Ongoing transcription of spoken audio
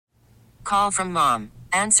Call from mom.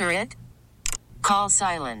 Answer it. Call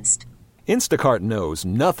silenced. Instacart knows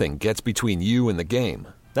nothing gets between you and the game.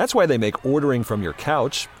 That's why they make ordering from your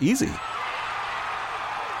couch easy.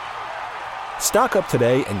 Stock up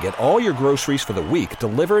today and get all your groceries for the week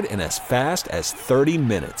delivered in as fast as 30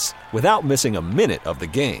 minutes without missing a minute of the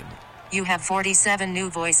game. You have 47 new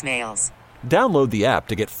voicemails. Download the app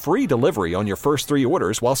to get free delivery on your first 3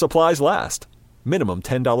 orders while supplies last. Minimum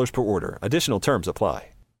 $10 per order. Additional terms apply.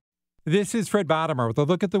 This is Fred Bodimer with a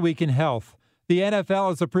look at the week in health. The NFL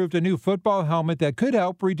has approved a new football helmet that could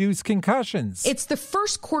help reduce concussions. It's the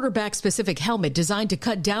first quarterback-specific helmet designed to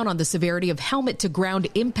cut down on the severity of helmet-to-ground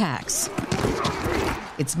impacts.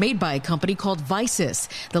 It's made by a company called Visus.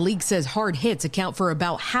 The league says hard hits account for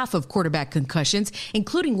about half of quarterback concussions,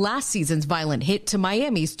 including last season's violent hit to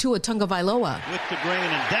Miami's Tua Tagovailoa. With the grain,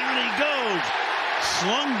 and down he goes.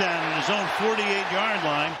 Slung down in his own 48-yard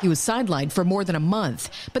line. He was sidelined for more than a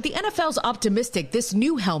month. But the NFL's optimistic this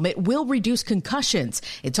new helmet will reduce concussions.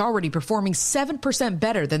 It's already performing 7%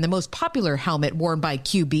 better than the most popular helmet worn by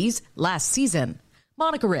QBs last season.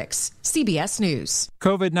 Monica Ricks, CBS News.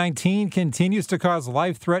 COVID-19 continues to cause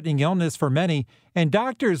life-threatening illness for many, and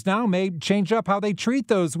doctors now may change up how they treat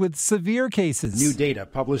those with severe cases. New data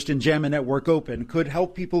published in JAMA Network Open could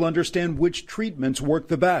help people understand which treatments work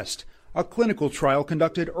the best. A clinical trial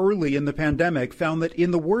conducted early in the pandemic found that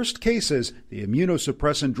in the worst cases, the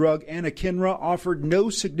immunosuppressant drug anakinra offered no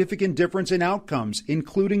significant difference in outcomes,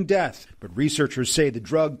 including death. But researchers say the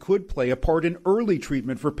drug could play a part in early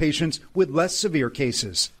treatment for patients with less severe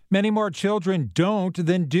cases. Many more children don't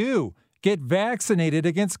than do. Get vaccinated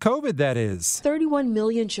against COVID, that is. 31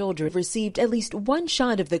 million children received at least one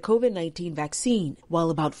shot of the COVID-19 vaccine,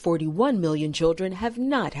 while about 41 million children have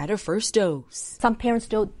not had a first dose. Some parents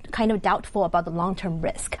still kind of doubtful about the long-term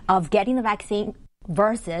risk of getting the vaccine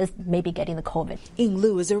versus maybe getting the COVID. Ying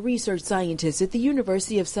Liu is a research scientist at the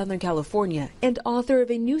University of Southern California and author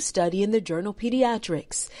of a new study in the journal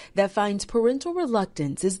Pediatrics that finds parental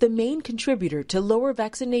reluctance is the main contributor to lower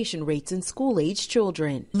vaccination rates in school-age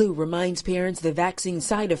children. Liu reminds parents the vaccine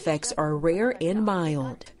side effects are rare and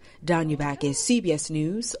mild. Danya Backus, CBS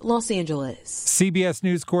News, Los Angeles. CBS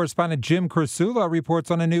News correspondent Jim Krasula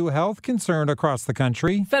reports on a new health concern across the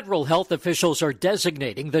country. Federal health officials are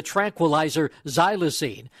designating the tranquilizer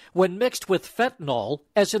xylazine, when mixed with fentanyl,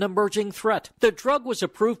 as an emerging threat. The drug was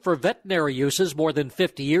approved for veterinary uses more than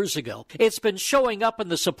 50 years ago. It's been showing up in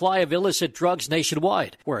the supply of illicit drugs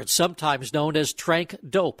nationwide, where it's sometimes known as trank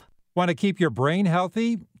dope. Want to keep your brain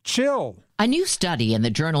healthy? Chill. A new study in the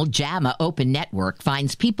journal JAMA Open Network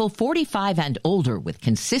finds people 45 and older with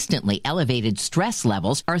consistently elevated stress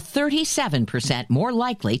levels are 37% more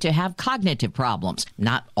likely to have cognitive problems.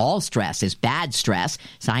 Not all stress is bad stress.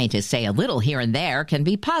 Scientists say a little here and there can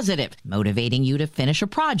be positive, motivating you to finish a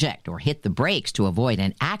project or hit the brakes to avoid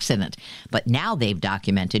an accident. But now they've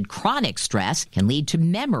documented chronic stress can lead to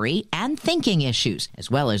memory and thinking issues, as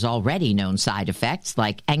well as already known side effects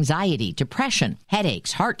like anxiety, depression,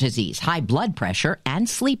 headaches, heart disease, high blood pressure, and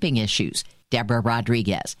sleeping issues. Deborah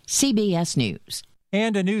Rodriguez, CBS News.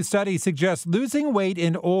 And a new study suggests losing weight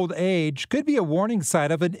in old age could be a warning sign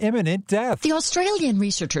of an imminent death. The Australian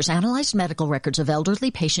researchers analyzed medical records of elderly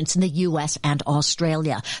patients in the U.S. and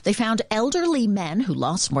Australia. They found elderly men who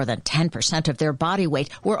lost more than 10% of their body weight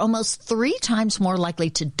were almost 3 times more likely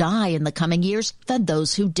to die in the coming years than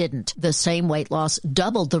those who didn't. The same weight loss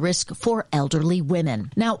doubled the risk for elderly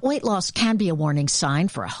women. Now, weight loss can be a warning sign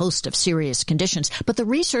for a host of serious conditions, but the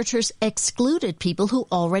researchers excluded people who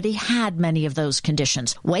already had many of those conditions.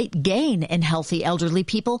 Weight gain in healthy elderly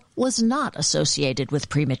people was not associated with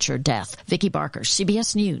premature death. Vicki Barker,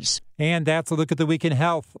 CBS News. And that's a look at the week in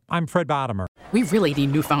health. I'm Fred Bodimer. We really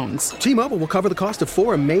need new phones. T-Mobile will cover the cost of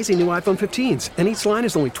 4 amazing new iPhone 15s, and each line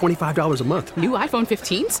is only $25 a month. New iPhone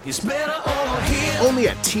 15s? It's better over here. Only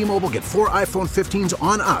at T-Mobile, get 4 iPhone 15s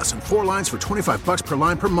on us and 4 lines for $25 per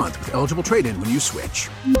line per month with eligible trade-in when you switch.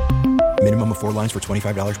 Minimum of 4 lines for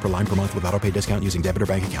 $25 per line per month with autopay discount using debit or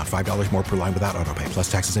bank account. $5 more per line without autopay,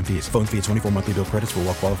 plus taxes and fees. Phone fee at 24 monthly bill credits for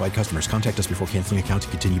well-qualified customers. Contact us before canceling account to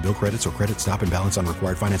continue bill credits or credit stop and balance on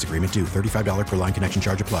required finance agreement due. $35 per line connection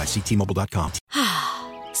charge applies. See T-Mobile.com.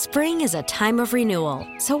 Spring is a time of renewal,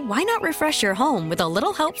 so why not refresh your home with a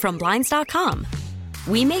little help from Blinds.com?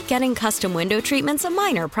 We make getting custom window treatments a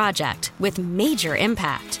minor project with major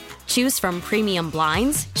impact. Choose from premium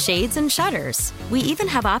blinds, shades, and shutters. We even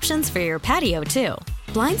have options for your patio, too.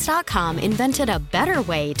 Blinds.com invented a better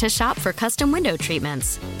way to shop for custom window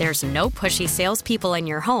treatments. There's no pushy salespeople in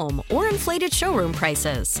your home or inflated showroom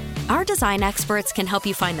prices. Our design experts can help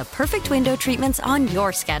you find the perfect window treatments on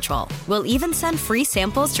your schedule. We'll even send free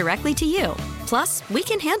samples directly to you. Plus, we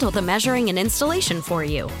can handle the measuring and installation for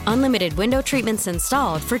you. Unlimited window treatments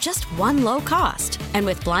installed for just one low cost. And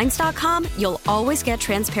with Blinds.com, you'll always get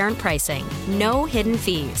transparent pricing. No hidden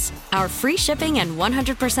fees. Our free shipping and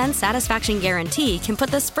 100% satisfaction guarantee can put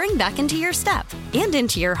the spring back into your step and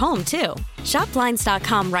into your home, too. Shop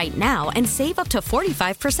Blinds.com right now and save up to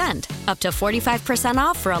 45%. Up to 45%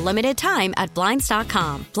 off for a limited time at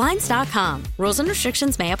Blinds.com. Blinds.com. Rules and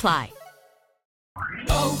restrictions may apply.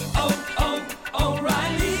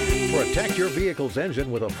 O'Reilly. Protect your vehicle's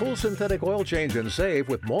engine with a full synthetic oil change and save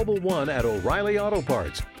with Mobile One at O'Reilly Auto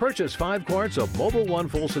Parts. Purchase 5 quarts of Mobile One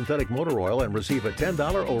full synthetic motor oil and receive a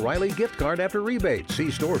 $10 O'Reilly gift card after rebate.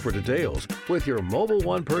 See store for details. With your Mobile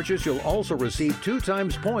One purchase, you'll also receive 2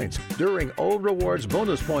 times points during O Rewards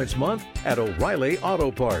Bonus Points Month at O'Reilly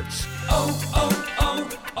Auto Parts.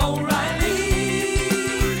 O'Reilly